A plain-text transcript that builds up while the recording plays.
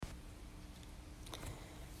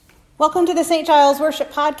Welcome to the St. Giles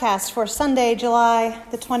Worship Podcast for Sunday, July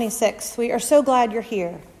the 26th. We are so glad you're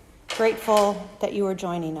here. Grateful that you are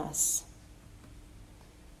joining us.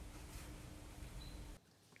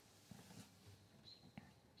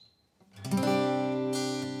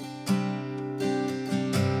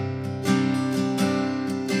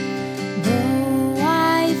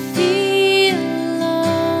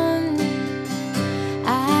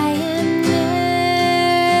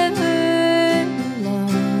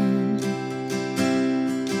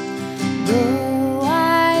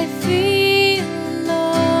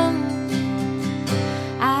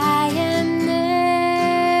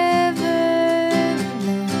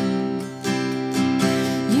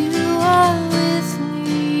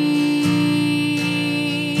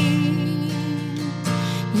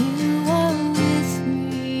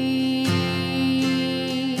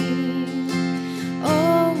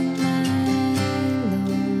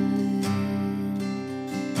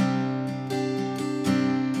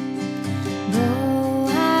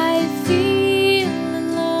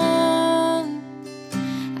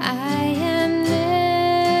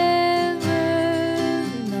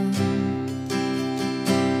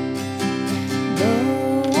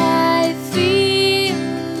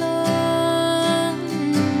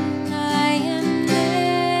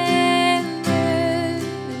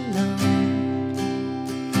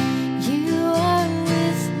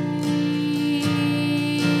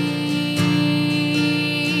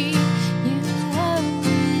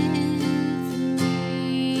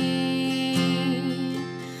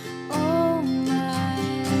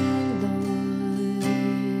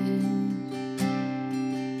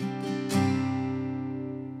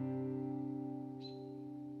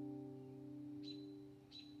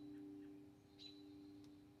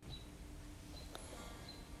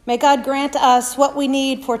 May God grant us what we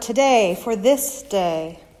need for today, for this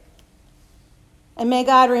day. And may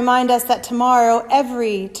God remind us that tomorrow,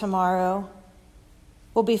 every tomorrow,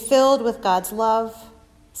 will be filled with God's love,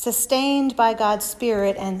 sustained by God's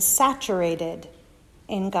Spirit, and saturated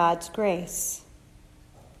in God's grace.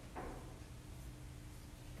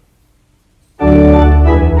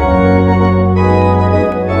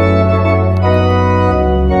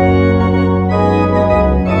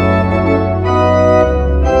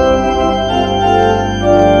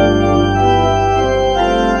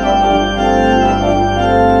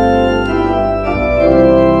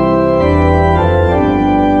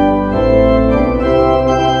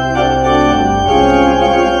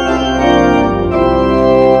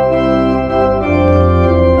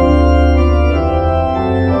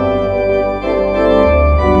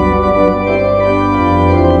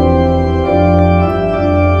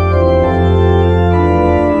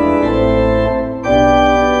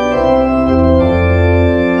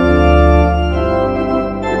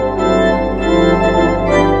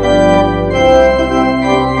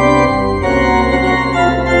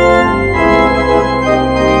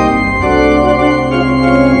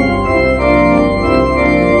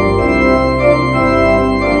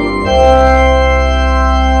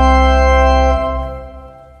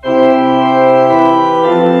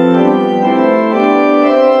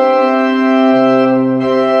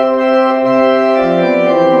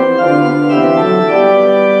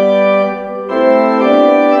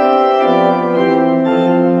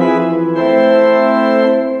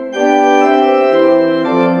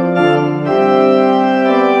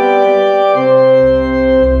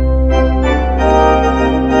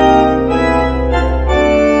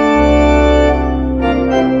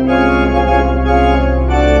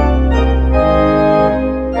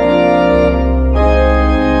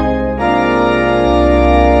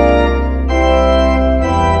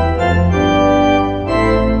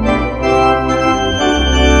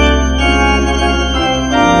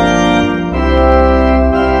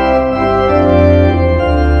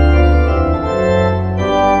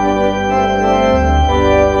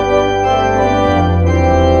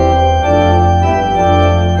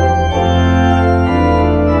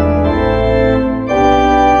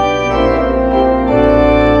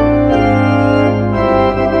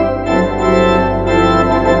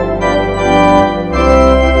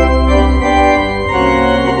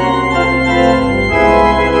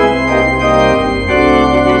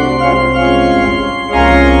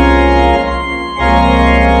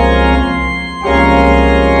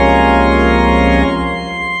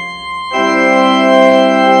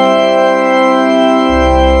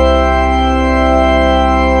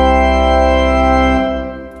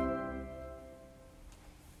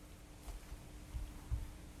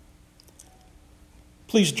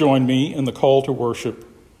 Please join me in the call to worship.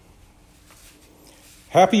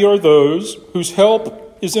 Happy are those whose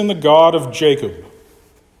help is in the God of Jacob.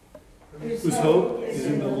 whose hope is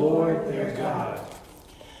in the Lord their God,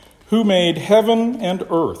 who made heaven and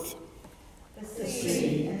earth. The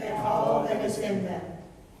sea and all that is in them.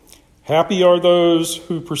 Happy are those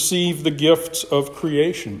who perceive the gifts of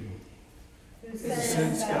creation. Who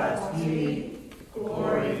sense God's beauty,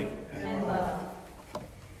 glory, and love.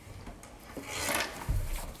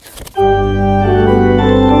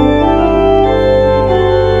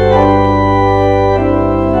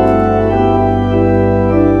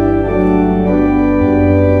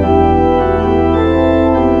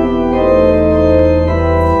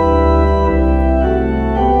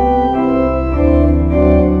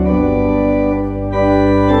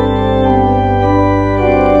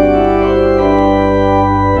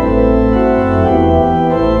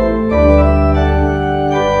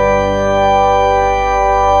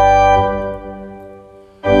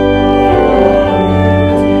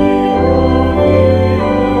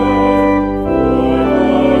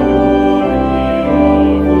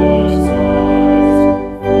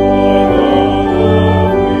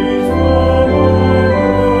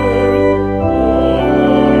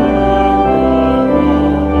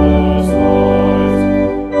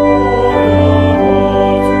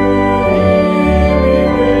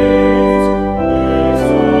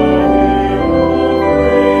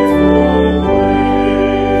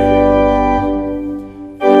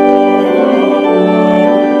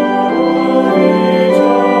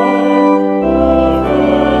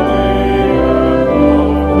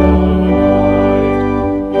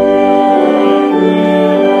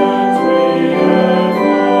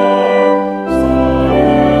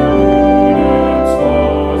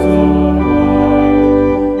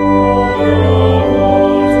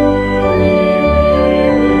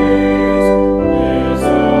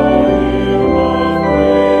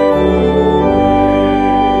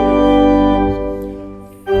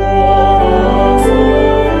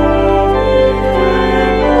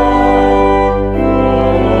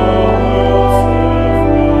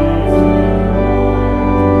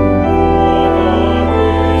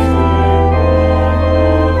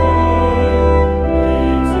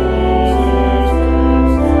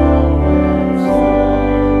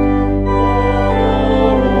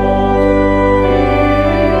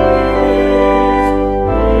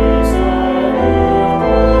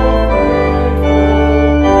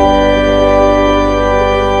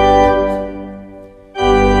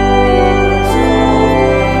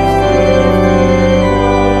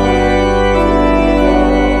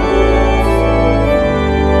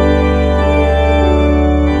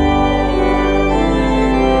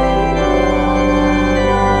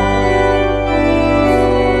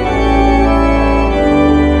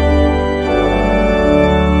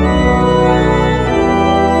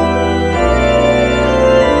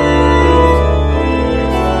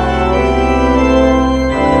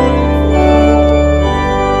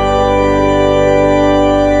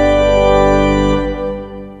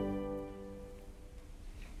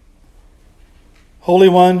 Holy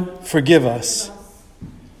One, forgive us.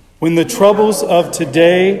 When the troubles of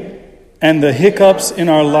today and the hiccups in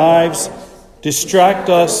our lives distract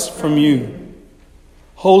us from you,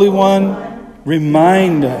 Holy One,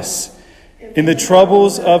 remind us in the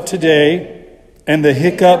troubles of today and the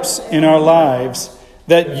hiccups in our lives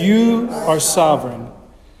that you are sovereign.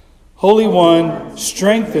 Holy One,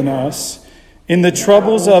 strengthen us in the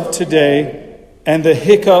troubles of today and the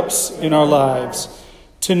hiccups in our lives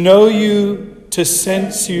to know you, to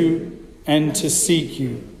sense you, and to seek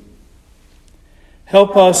you.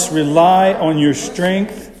 Help us rely on your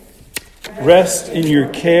strength, rest in your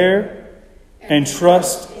care, and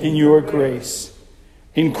trust in your grace.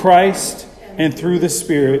 In Christ and through the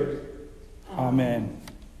Spirit. Amen.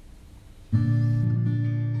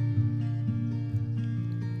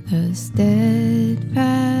 The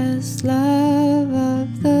steadfast love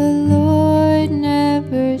of the Lord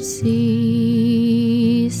never ceases.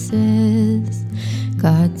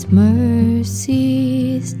 God's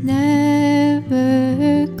mercies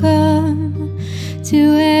never come to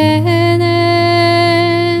an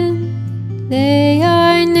end. They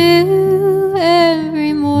are new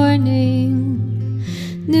every morning,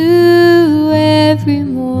 new every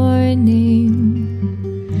morning.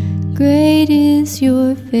 Great is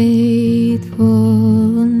your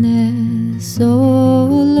faithfulness, O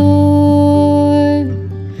Lord.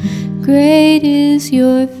 Great is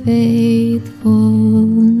your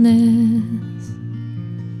faithfulness.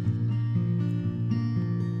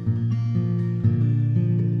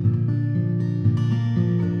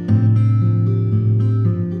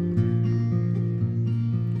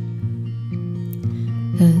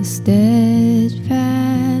 The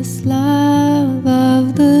steadfast love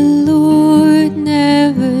of the Lord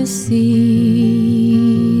never ceases.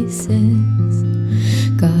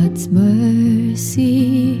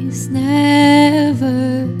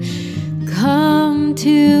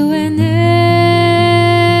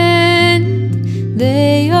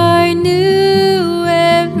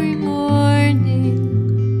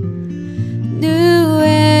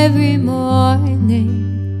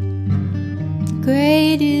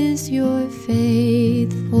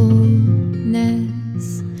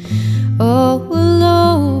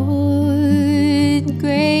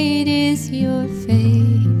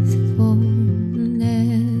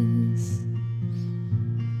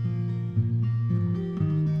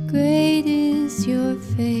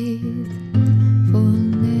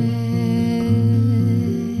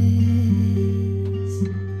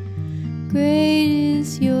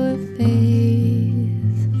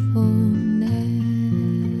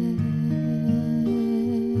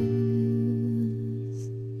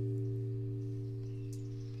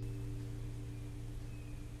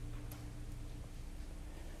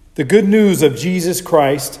 The good news of Jesus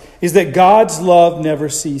Christ is that God's love never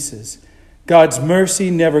ceases. God's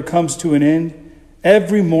mercy never comes to an end.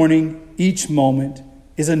 Every morning, each moment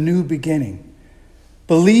is a new beginning.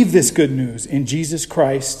 Believe this good news. In Jesus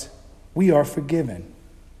Christ, we are forgiven.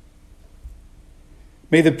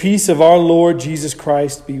 May the peace of our Lord Jesus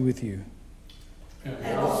Christ be with you.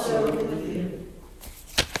 And also with you.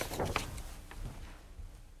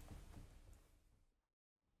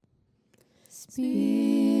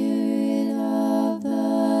 Spirit of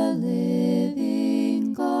the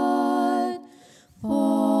living God,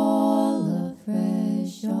 fall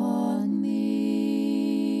afresh on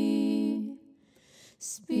me.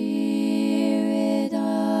 Spirit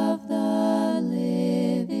of the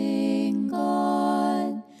living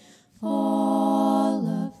God, fall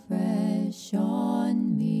afresh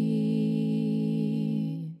on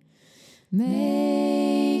me.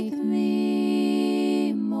 Make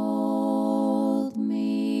me, mold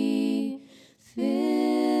me,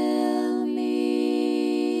 fill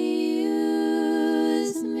me,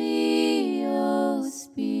 use me, O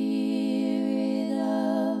Spirit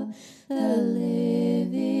of the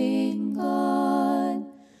living God,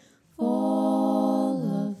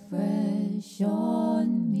 fall afresh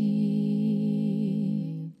on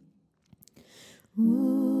me.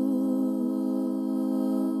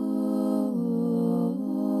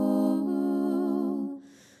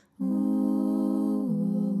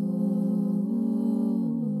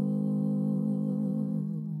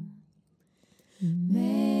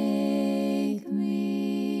 Make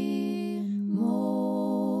me,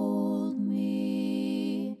 mold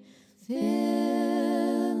me,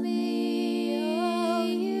 fill me, oh,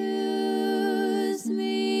 use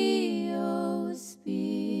me, O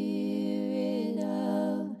Spirit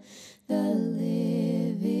of the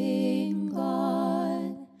living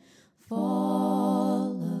God,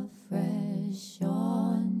 fall afresh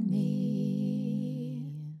on me.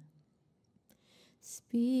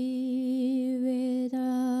 Spirit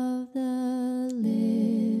of the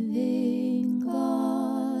living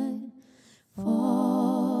God,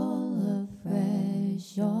 fall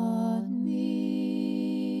afresh on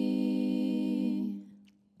me.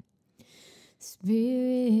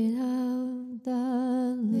 Spirit of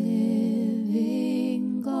the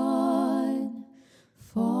living God,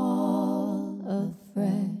 fall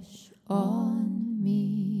afresh on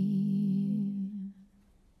me.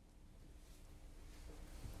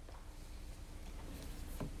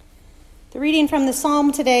 The reading from the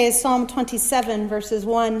psalm today is Psalm 27, verses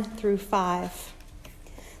 1 through 5.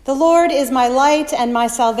 The Lord is my light and my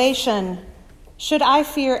salvation. Should I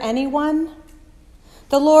fear anyone?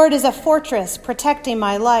 The Lord is a fortress protecting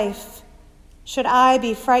my life. Should I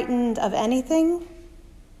be frightened of anything?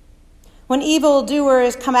 When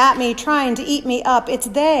evildoers come at me trying to eat me up, it's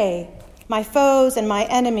they, my foes and my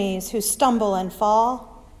enemies, who stumble and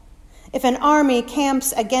fall. If an army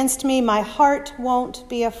camps against me, my heart won't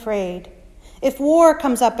be afraid. If war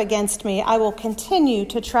comes up against me, I will continue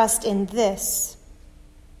to trust in this.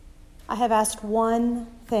 I have asked one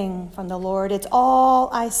thing from the Lord. It's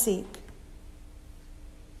all I seek.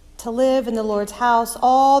 To live in the Lord's house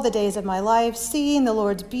all the days of my life, seeing the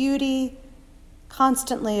Lord's beauty,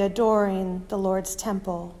 constantly adoring the Lord's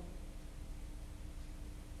temple.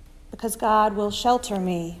 Because God will shelter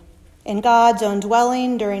me in God's own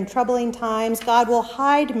dwelling during troubling times. God will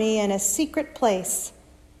hide me in a secret place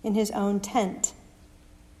in his own tent.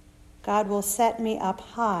 God will set me up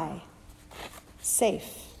high,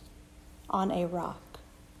 safe on a rock.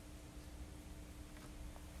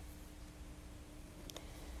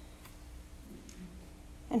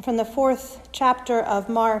 And from the 4th chapter of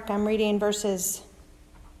Mark, I'm reading verses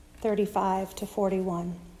 35 to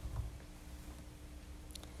 41.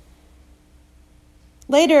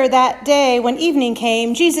 Later that day, when evening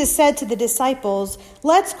came, Jesus said to the disciples,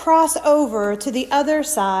 "Let's cross over to the other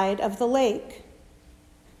side of the lake."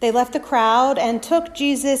 They left the crowd and took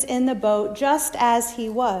Jesus in the boat just as he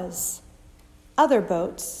was. Other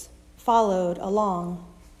boats followed along.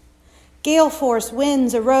 Gale-force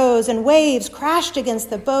winds arose and waves crashed against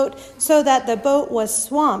the boat so that the boat was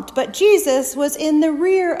swamped. But Jesus was in the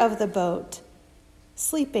rear of the boat,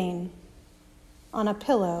 sleeping on a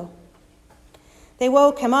pillow. They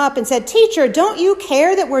woke him up and said, "Teacher, don't you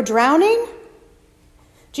care that we're drowning?"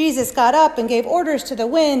 Jesus got up and gave orders to the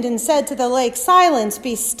wind and said to the lake, "Silence,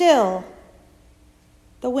 be still."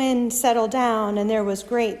 The wind settled down and there was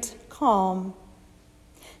great calm.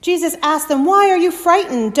 Jesus asked them, "Why are you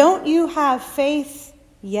frightened? Don't you have faith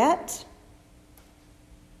yet?"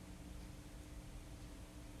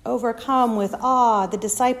 Overcome with awe, the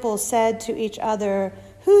disciples said to each other,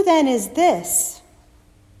 "Who then is this?"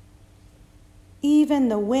 Even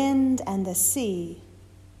the wind and the sea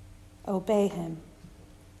obey him.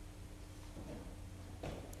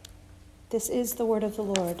 This is the word of the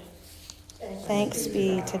Lord. Thanks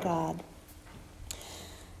be to God.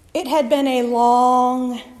 It had been a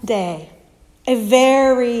long day, a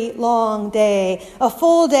very long day, a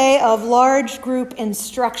full day of large group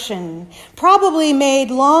instruction, probably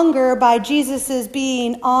made longer by Jesus'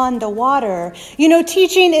 being on the water. You know,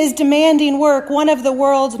 teaching is demanding work, one of the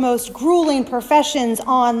world's most grueling professions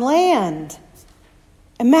on land.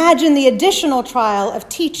 Imagine the additional trial of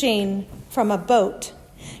teaching from a boat.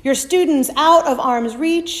 Your students out of arm's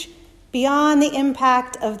reach, beyond the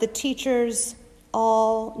impact of the teacher's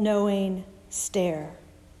all-knowing stare.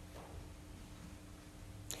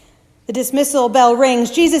 The dismissal bell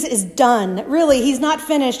rings. Jesus is done. Really, he's not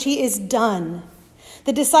finished. He is done.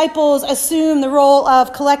 The disciples assume the role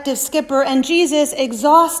of collective skipper, and Jesus,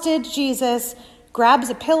 exhausted Jesus, grabs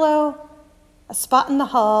a pillow, a spot in the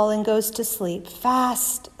hull, and goes to sleep,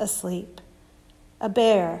 fast asleep. A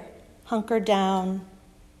bear hunkered down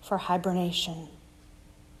for hibernation.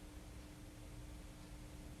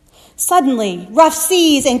 Suddenly, rough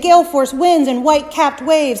seas and gale-force winds and white-capped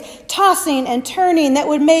waves, tossing and turning that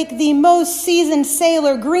would make the most seasoned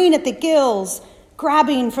sailor green at the gills,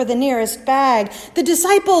 grabbing for the nearest bag. The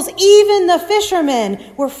disciples, even the fishermen,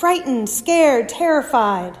 were frightened, scared,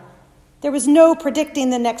 terrified. There was no predicting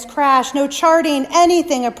the next crash, no charting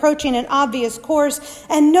anything approaching an obvious course,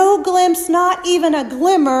 and no glimpse, not even a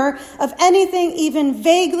glimmer, of anything even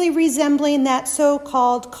vaguely resembling that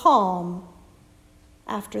so-called calm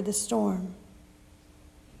after the storm.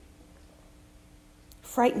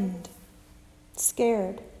 Frightened,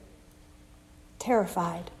 scared,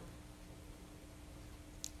 terrified.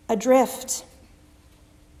 Adrift,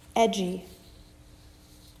 edgy,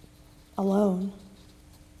 alone.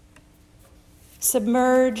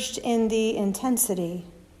 Submerged in the intensity,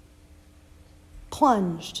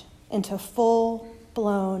 plunged into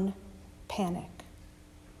full-blown panic.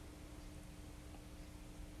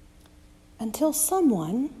 Until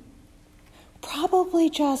someone, probably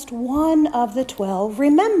just one of the 12,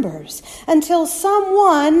 remembers. Until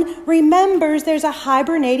someone remembers there's a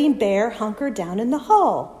hibernating bear hunkered down in the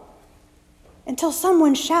hull. Until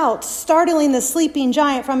someone shouts, startling the sleeping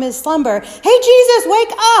giant from his slumber, "Hey, Jesus,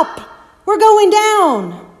 wake up! We're going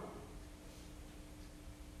down!"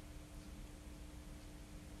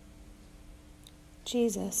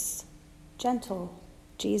 Jesus, gentle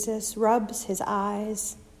Jesus, rubs his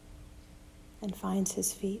eyes and finds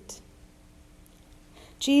his feet.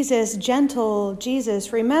 Jesus, gentle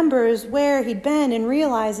Jesus, remembers where he'd been and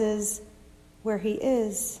realizes where he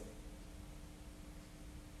is.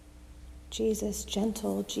 Jesus,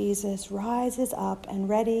 gentle Jesus, rises up and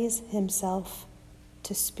readies himself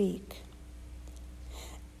to speak.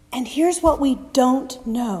 And here's what we don't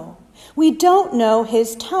know. We don't know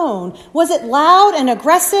his tone. Was it loud and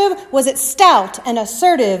aggressive? Was it stout and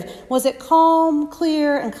assertive? Was it calm,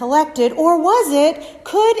 clear, and collected? Or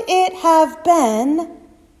could it have been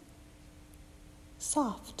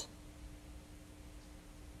soft,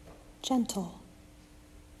 gentle,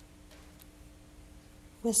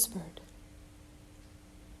 whispered?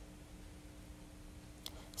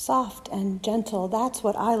 Soft and gentle, that's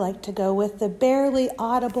what I like to go with. The barely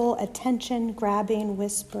audible, attention-grabbing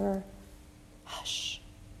whisper, "Hush,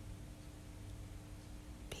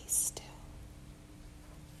 be still."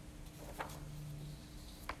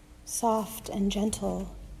 Soft and gentle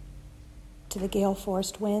to the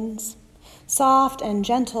gale-forced winds. Soft and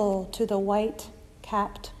gentle to the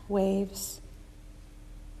white-capped waves.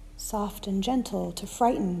 Soft and gentle to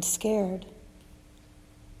frightened, scared.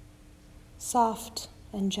 Soft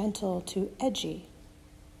and gentle to edgy,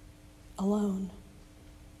 alone.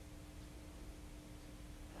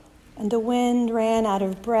 And the wind ran out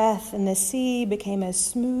of breath, and the sea became as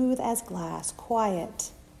smooth as glass,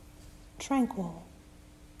 quiet, tranquil,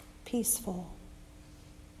 peaceful,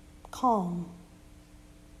 calm,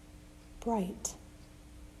 bright.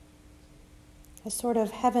 A sort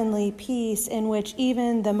of heavenly peace in which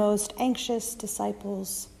even the most anxious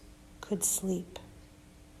disciples could sleep.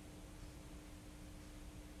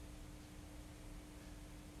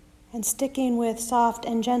 And sticking with soft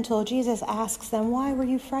and gentle, Jesus asks them, "Why were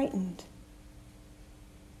you frightened?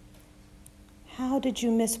 How did you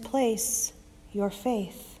misplace your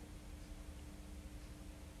faith?"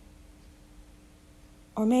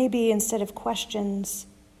 Or maybe instead of questions,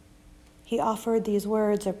 he offered these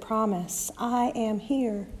words of promise. "I am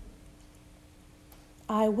here.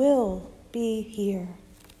 I will be here.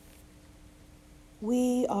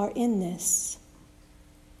 We are in this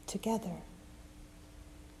together."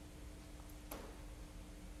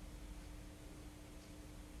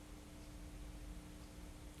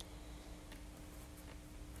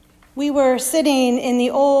 We were sitting in the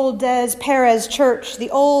old Des Perez Church, the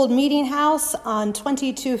old meeting house on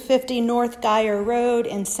 2250 North Geyer Road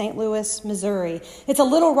in St. Louis, Missouri. It's a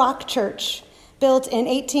little rock church built in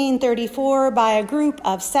 1834 by a group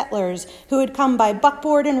of settlers who had come by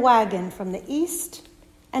buckboard and wagon from the east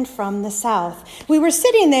and from the south. We were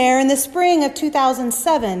sitting there in the spring of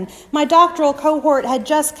 2007. My doctoral cohort had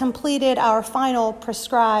just completed our final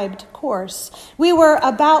prescribed course. We were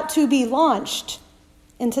about to be launched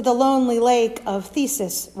into the lonely lake of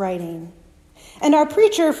thesis writing. And our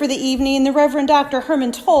preacher for the evening, the Reverend Dr.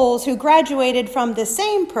 Herman Tolles, who graduated from the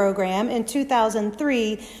same program in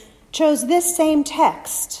 2003, chose this same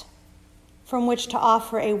text from which to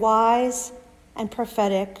offer a wise and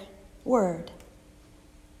prophetic word.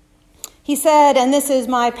 He said, and this is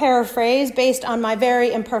my paraphrase based on my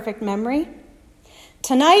very imperfect memory,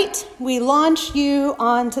 "Tonight we launch you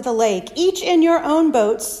onto the lake, each in your own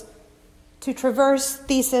boats, to traverse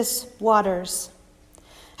thesis waters.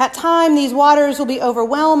 At times, these waters will be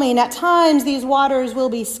overwhelming. At times, these waters will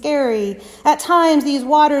be scary. At times, these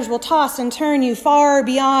waters will toss and turn you far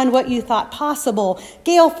beyond what you thought possible.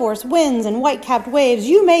 Gale force winds and white-capped waves.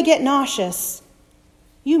 You may get nauseous.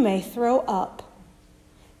 You may throw up.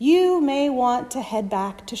 You may want to head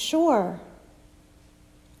back to shore.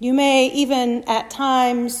 You may even, at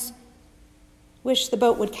times, wish the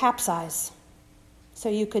boat would capsize so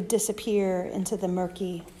you could disappear into the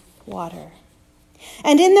murky water.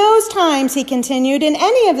 And in those times," he continued, "in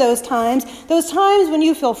any of those times when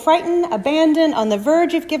you feel frightened, abandoned, on the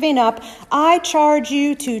verge of giving up, I charge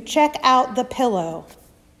you to check out the pillow.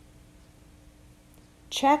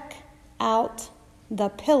 Check out the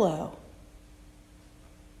pillow.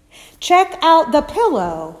 Check out the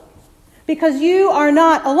pillow, because you are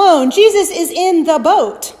not alone. Jesus is in the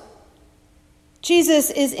boat. Jesus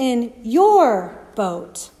is in your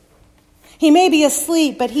boat. He may be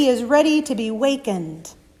asleep, but he is ready to be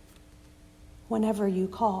wakened whenever you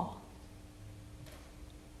call."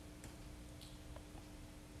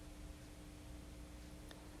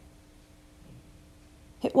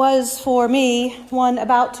 It was for me, one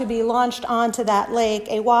about to be launched onto that lake,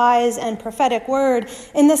 a wise and prophetic word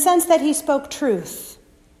in the sense that he spoke truth.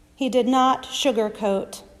 He did not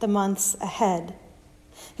sugarcoat the months ahead.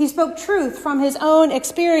 He spoke truth from his own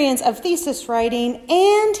experience of thesis writing,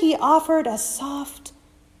 and he offered a soft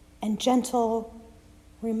and gentle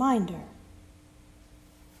reminder.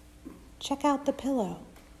 Check out the pillow.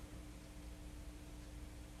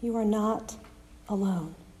 You are not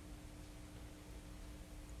alone.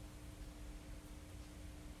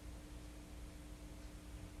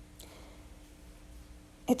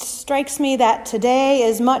 It strikes me that today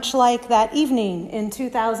is much like that evening in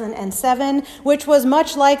 2007, which was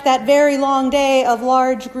much like that very long day of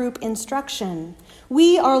large group instruction.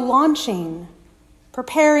 We are launching,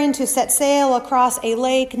 preparing to set sail across a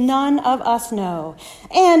lake none of us know.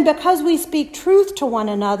 And because we speak truth to one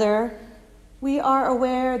another, we are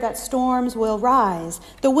aware that storms will rise,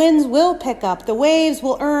 the winds will pick up, the waves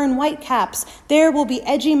will earn whitecaps, there will be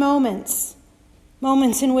edgy moments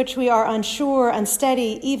in which we are unsure,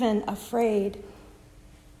 unsteady, even afraid.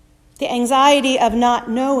 The anxiety of not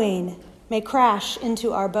knowing may crash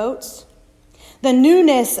into our boats. The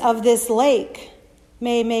newness of this lake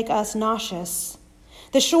may make us nauseous.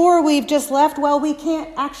 The shore we've just left, well, we can't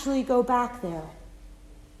actually go back there.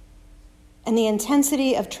 And the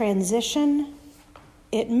intensity of transition,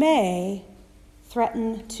 it may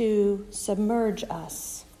threaten to submerge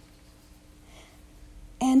us.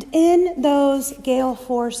 And in those gale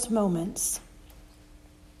force moments,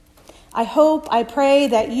 I hope, I pray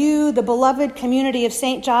that you, the beloved community of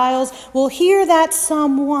St. Giles, will hear that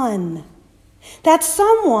someone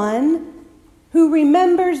who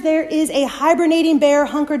remembers there is a hibernating bear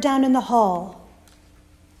hunkered down in the hall.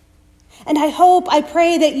 And I hope, I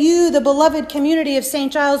pray that you, the beloved community of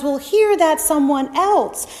St. Giles, will hear that someone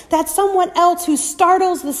else who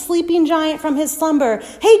startles the sleeping giant from his slumber.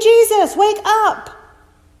 Hey, Jesus, wake up!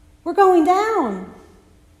 We're going down.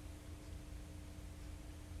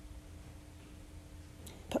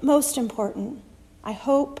 But most important, I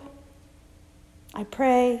hope, I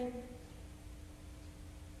pray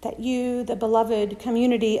that you, the beloved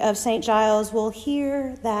community of St. Giles, will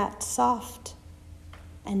hear that soft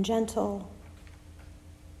and gentle,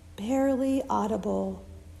 barely audible,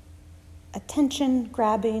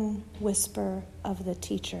 attention-grabbing whisper of the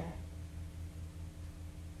teacher.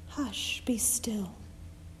 Hush, be still.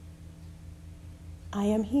 I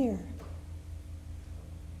am here.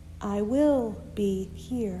 I will be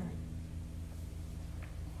here.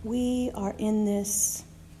 We are in this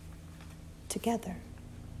together.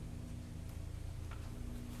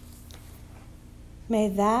 may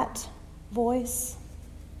that voice,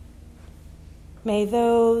 may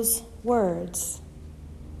those words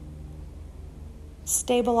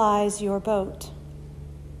stabilize your boat,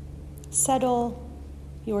 settle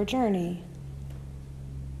your journey,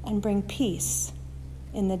 and bring peace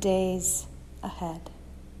in the days ahead.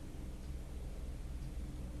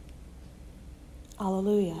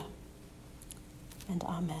 Alleluia and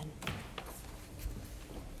amen.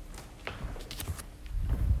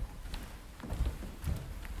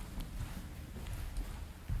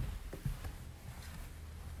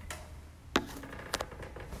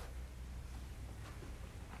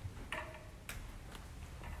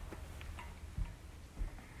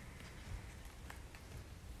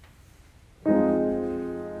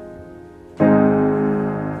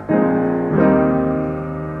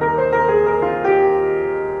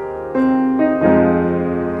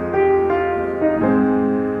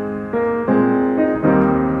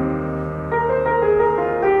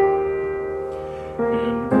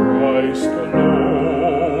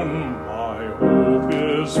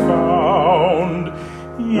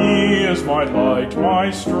 My light,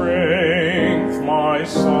 my strength, my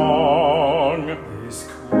song. This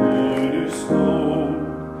cornerstone,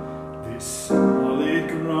 this solid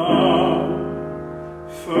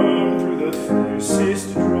ground, firm through the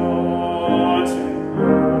fiercest drought and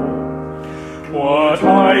war. What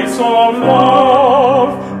heights of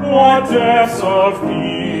love, what depths of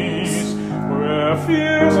peace, where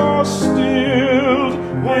fears are stilled,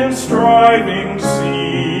 when striving cease.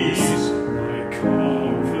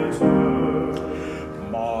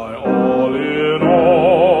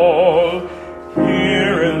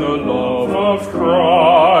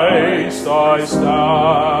 I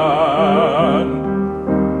stand.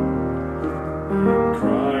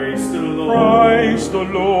 Christ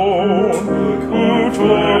alone, who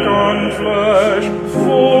took on flesh,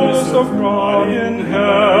 fullness of God in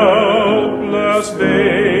helpless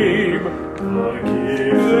babe.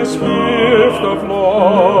 This gift of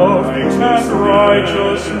love and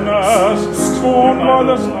righteousness, scorned by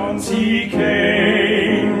the sons he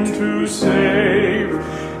came to save.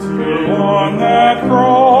 Till on that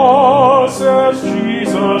cross, as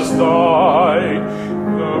Jesus died,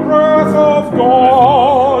 the wrath of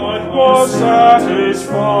God was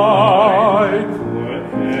satisfied. For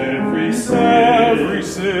every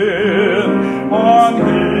sin on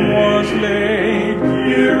him was laid.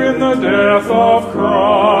 Here in the death of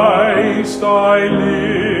Christ I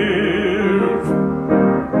live.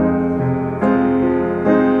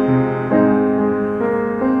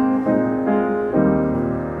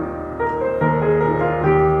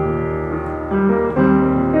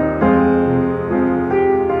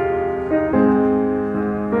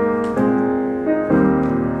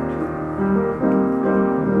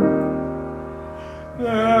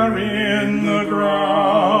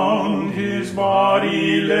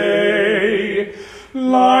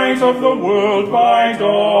 Light of the world by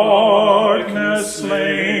darkness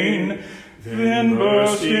slain, then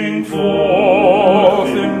bursting forth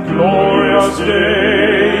in glorious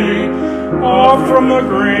day, up from the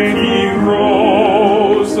grave he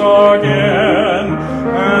rose again,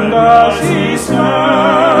 and as he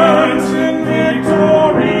stands in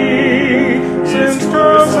victory, since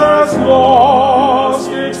curse has lost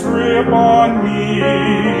its grip on me,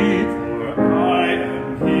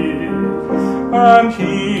 and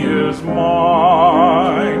he is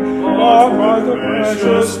mine, bought by the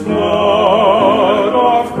precious blood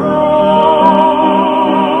of Christ.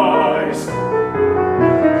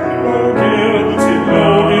 No guilt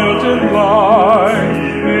in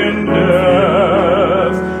life, in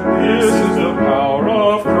death, this is the power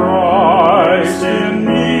of Christ in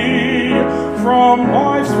me, from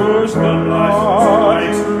life's first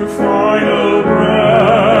life to final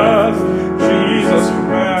breath, Jesus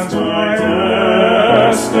commands my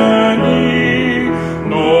destiny.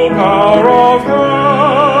 No power of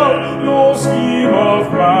hell,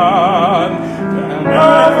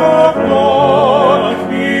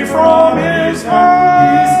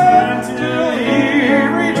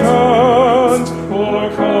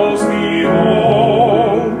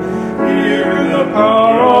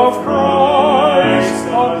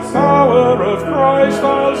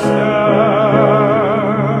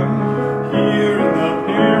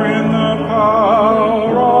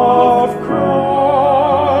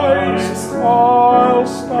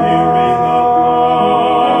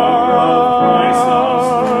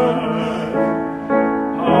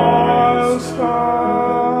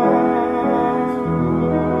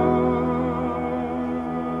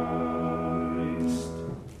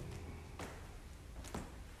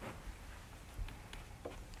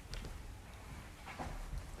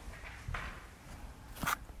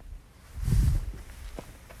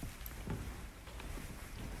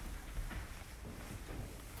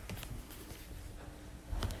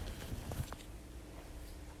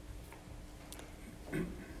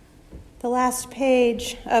 The last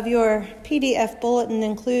page of your PDF bulletin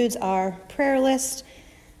includes our prayer list.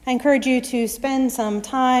 I encourage you to spend some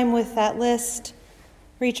time with that list.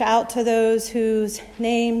 Reach out to those whose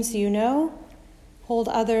names you know. Hold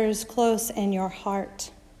others close in your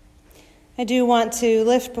heart. I do want to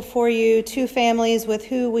lift before you two families with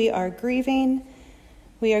who we are grieving.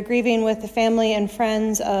 We are grieving with the family and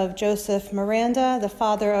friends of Joseph Miranda, the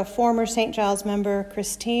father of former St. Giles member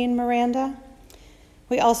Christine Miranda.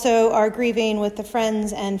 We also are grieving with the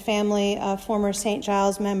friends and family of former St.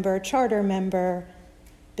 Giles member, charter member,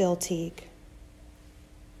 Bill Teague.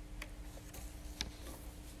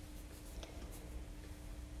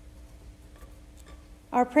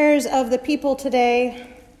 Our prayers of the people today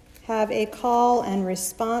have a call and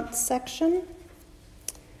response section.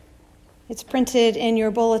 It's printed in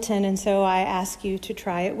your bulletin, and so I ask you to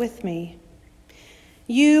try it with me.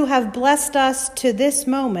 You have blessed us to this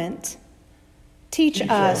moment. Teach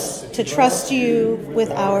us to trust you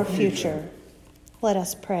with our future. Let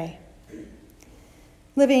us pray.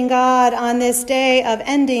 Living God, on this day of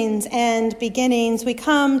endings and beginnings, we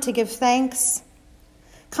come to give thanks,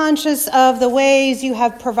 conscious of the ways you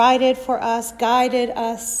have provided for us, guided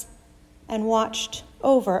us, and watched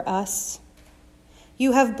over us.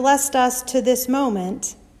 You have blessed us to this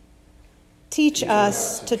moment. Teach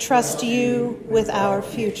us to trust you with our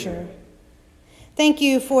future. Thank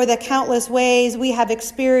you for the countless ways we have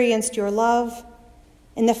experienced your love,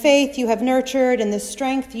 in the faith you have nurtured, in the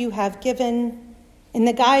strength you have given, in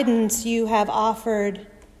the guidance you have offered,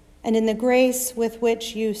 and in the grace with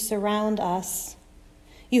which you surround us.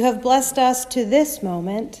 You have blessed us to this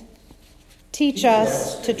moment. Teach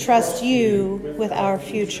us to trust you with our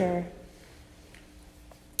future.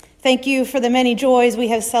 Thank you for the many joys we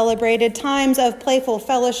have celebrated, times of playful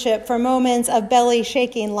fellowship, for moments of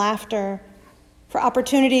belly-shaking laughter, for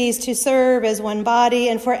opportunities to serve as one body,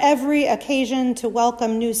 and for every occasion to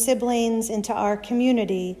welcome new siblings into our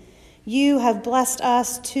community. You have blessed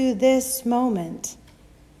us to this moment.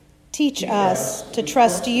 Teach us to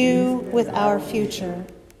trust you with our future.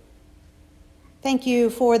 Thank you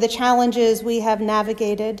for the challenges we have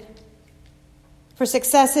navigated, for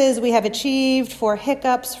successes we have achieved, for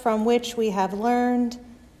hiccups from which we have learned,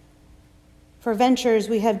 for ventures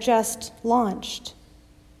we have just launched,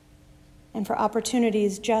 and for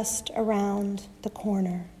opportunities just around the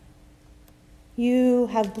corner. You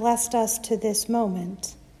have blessed us to this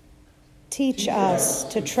moment. Teach us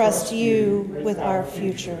to trust you with our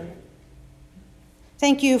future.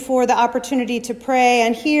 Thank you for the opportunity to pray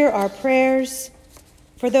and hear our prayers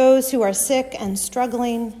for those who are sick and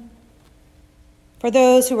struggling, for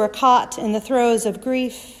those who are caught in the throes of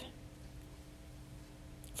grief,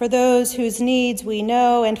 for those whose needs we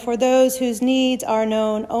know, and for those whose needs are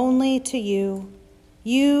known only to you.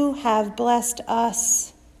 You have blessed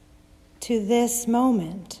us to this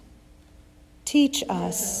moment. Teach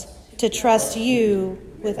us to trust you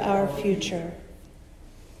with our future.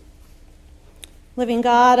 Living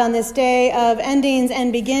God, on this day of endings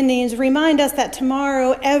and beginnings, remind us that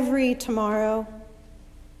tomorrow, every tomorrow,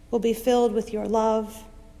 will be filled with your love,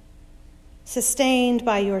 sustained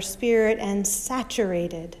by your Spirit, and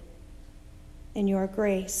saturated in your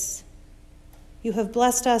grace. You have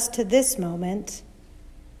blessed us to this moment.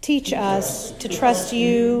 Teach us to trust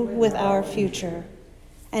you with our future,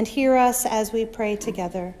 and hear us as we pray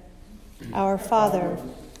together. Our Father,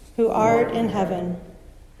 who art in heaven,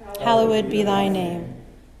 hallowed be thy name.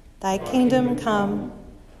 Thy kingdom come,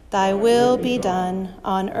 thy will be done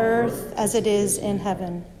on earth as it is in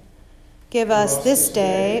heaven. Give us this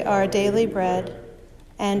day our daily bread,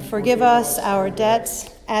 and forgive us our debts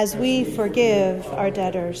as we forgive our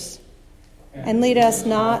debtors. And lead us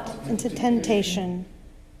not into temptation,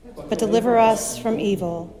 but deliver us from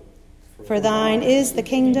evil. For thine is the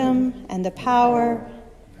kingdom and the power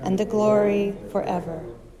and the glory forever.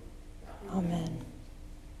 Amen.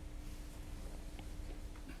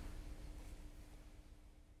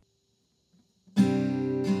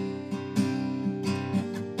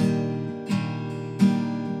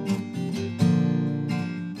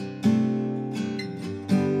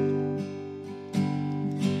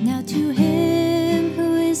 To him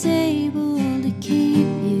who is able to keep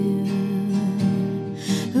you,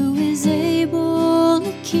 who is able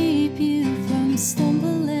to keep you from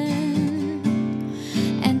stumbling,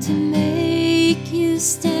 and to make you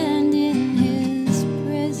stand in his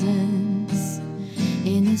presence,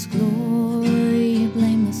 in his glory,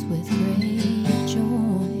 blameless with great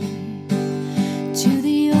joy. To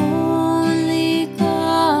the only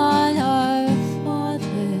God our Father,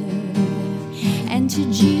 and to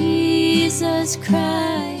Jesus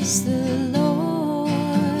Christ the Lord,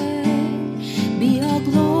 be all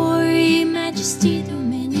glory,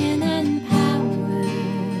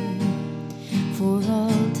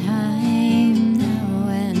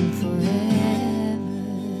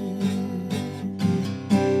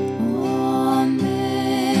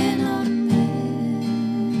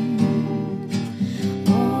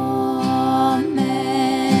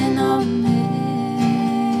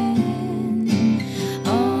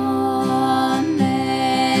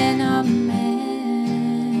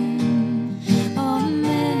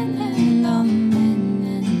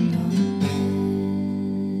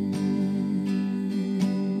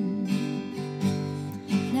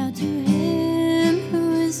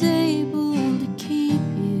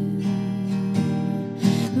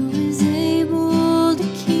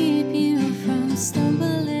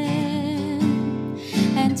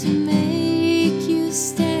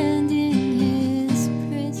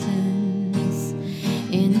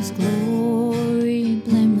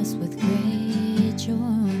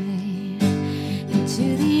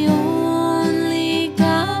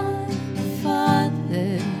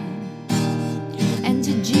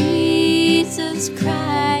 Jesus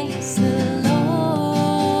Christ the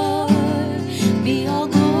Lord, be all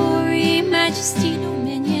glory, majesty,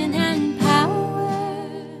 dominion, and power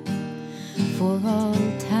for all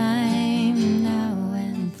time, now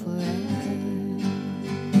and forever.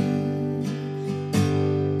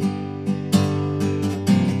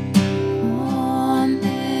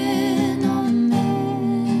 Amen, amen.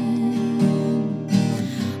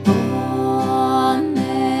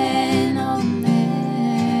 Amen, amen.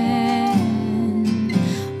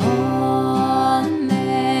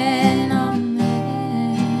 Amen, amen.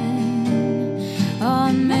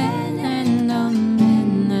 Amen and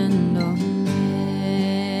amen and amen.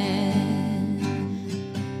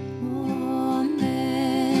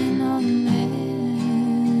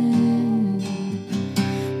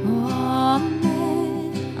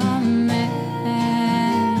 Amen, amen.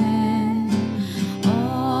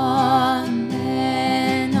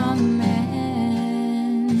 Amen, amen.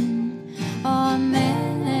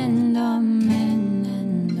 Amen and amen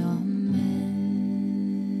and amen.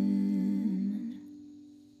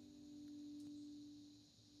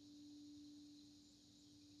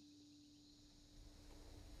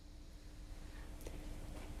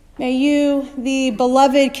 May you, the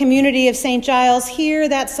beloved community of St. Giles, hear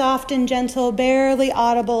that soft and gentle, barely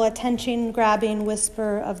audible, attention-grabbing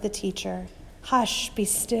whisper of the teacher. Hush, be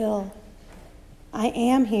still. I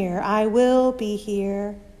am here. I will be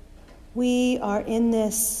here. We are in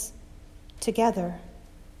this together.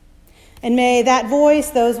 And may that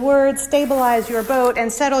voice, those words, stabilize your boat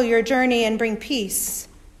and settle your journey and bring peace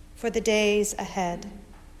for the days ahead.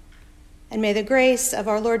 And may the grace of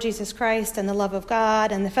our Lord Jesus Christ and the love of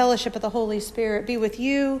God and the fellowship of the Holy Spirit be with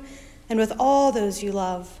you and with all those you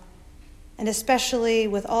love, and especially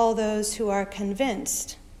with all those who are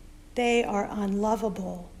convinced they are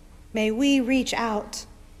unlovable. May we reach out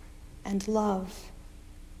and love.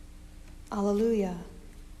 Alleluia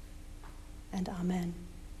and amen.